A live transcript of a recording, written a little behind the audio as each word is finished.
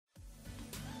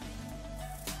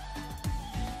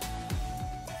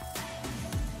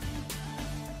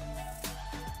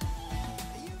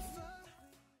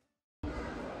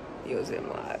Museum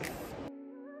live.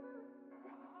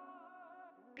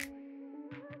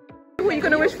 What are you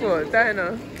gonna wish for,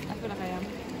 Diana? I feel like I am.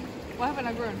 Why haven't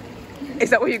I grown? Is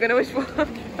that what you're gonna wish for?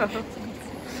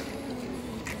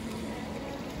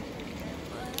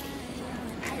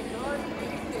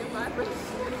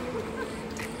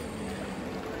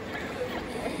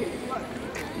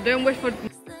 Don't wish for.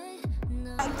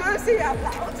 Don't say it out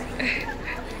loud.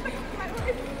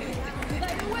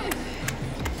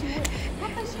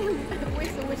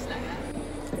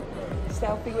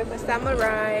 Selfie with a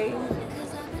samurai.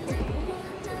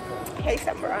 Hey,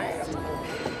 samurai.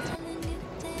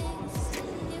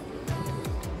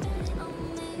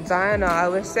 Diana, I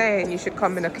was saying you should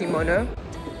come in a kimono.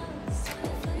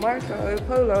 Marco,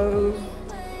 Polo,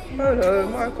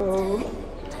 Marco.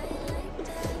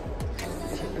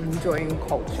 Enjoying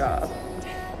culture.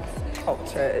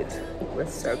 Cultured. We're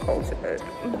so cultured.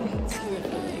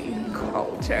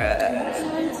 Cultured.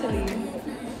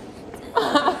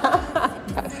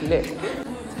 That's lit.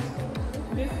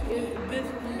 This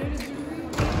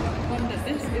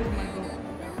is my goal.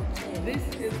 This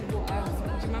is what I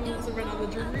want. My mom wants to run out the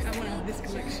jewelry. I want to have this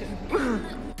collection.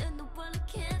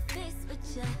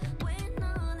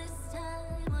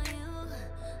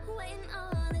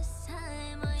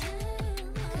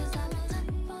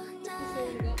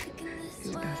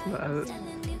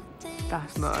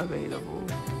 That's not available.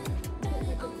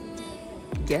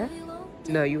 Yeah?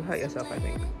 No, you hurt yourself, I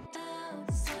think.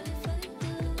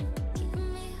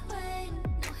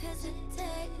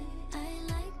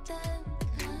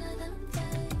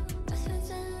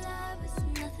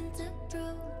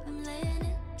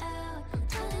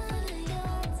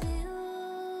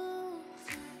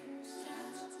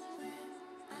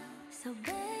 So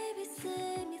baby,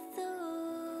 see me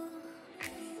through.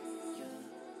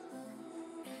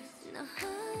 Now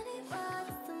honey,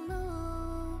 what's the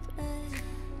move?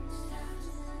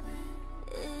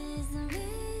 Is it me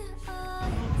or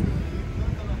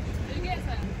Did you get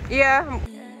some? Yeah.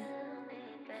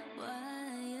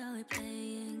 why are we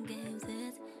playing games?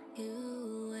 It's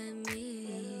you and me.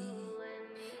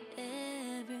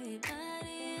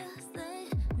 Everybody else they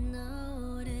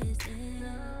notice it.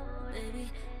 Baby,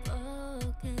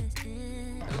 focus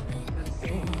in on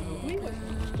me.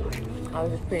 I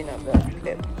was just putting up the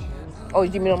clip. Oh,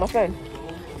 you mean on my phone?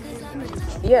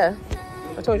 Yeah.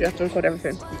 I told you I have to record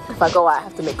everything. If I go out, I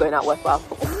have to make going out worthwhile.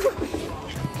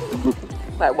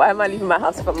 Like, why am I leaving my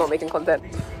house if I'm not making content?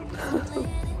 For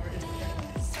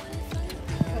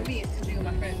me, it's to do with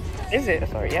my friends. Is it?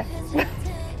 Sorry, yeah.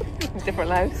 Different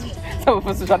lives. Some of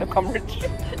us are trying to come rich.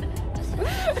 I'm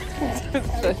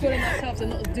recording myself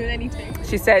and not doing anything.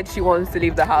 She said she wants to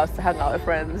leave the house to hang out with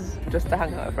friends. Just to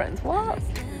hang out with friends. What?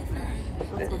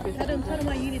 Tell them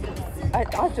why you need this. I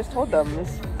just told them.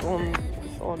 It's on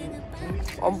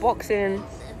unboxing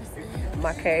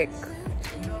my cake.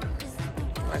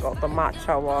 I got the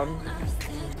matcha one.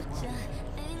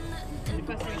 The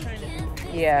first time trying it.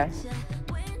 Yeah.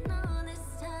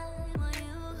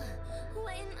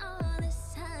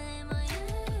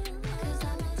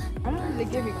 I don't know if they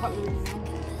gave me cutlery.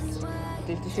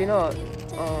 Did she not?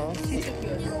 Oh. She took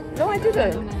yours. No, I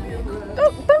didn't.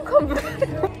 Don't come.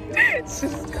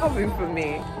 She's coming for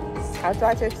me. How do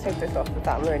I just take this off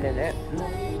without ruining it?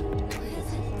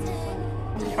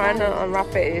 Trying to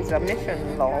unwrap it is a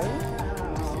mission, lol.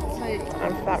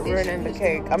 And without ruining the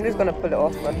cake. I'm just gonna pull it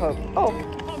off and hope. Oh.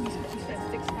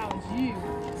 £6. You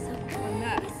on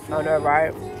that. Oh no,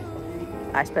 right?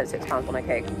 I spent £6 on a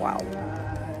cake. Wow.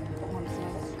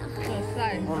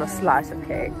 On a slice of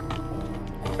cake.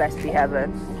 Best be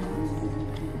heaven.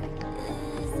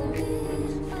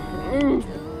 Mm.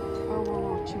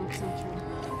 Oh, chill.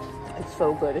 It's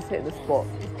so good. It's hitting the spot.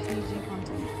 It's PG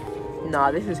content.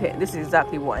 Nah, this is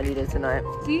exactly what I needed tonight.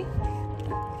 See?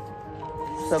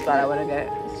 So glad I went to get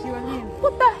it. See what I mean?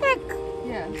 What the heck?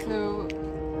 Yeah, so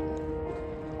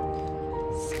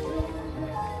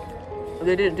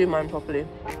They didn't do mine properly.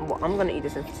 Well, I'm gonna eat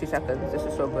this in 2 seconds. This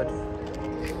is so good.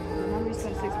 now we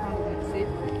spent £6 on it. See?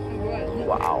 Right.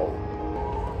 Wow.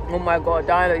 Oh my god,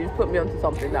 Diana, you put me onto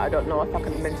something that I don't know if I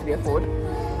can mentally afford.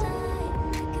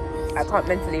 I can't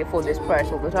mentally afford this price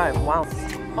all the time. Wow.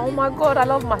 Oh my god, I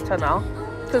love matcha now.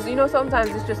 Because you know sometimes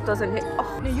it just doesn't hit.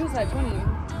 Oh. No, you was like 20.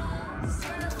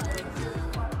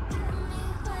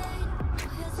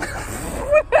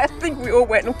 I think we all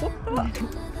went. What?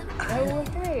 Oh,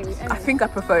 okay. I think I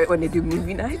prefer it when they do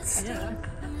movie nights. Yeah.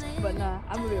 But nah,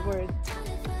 I'm a bit worried.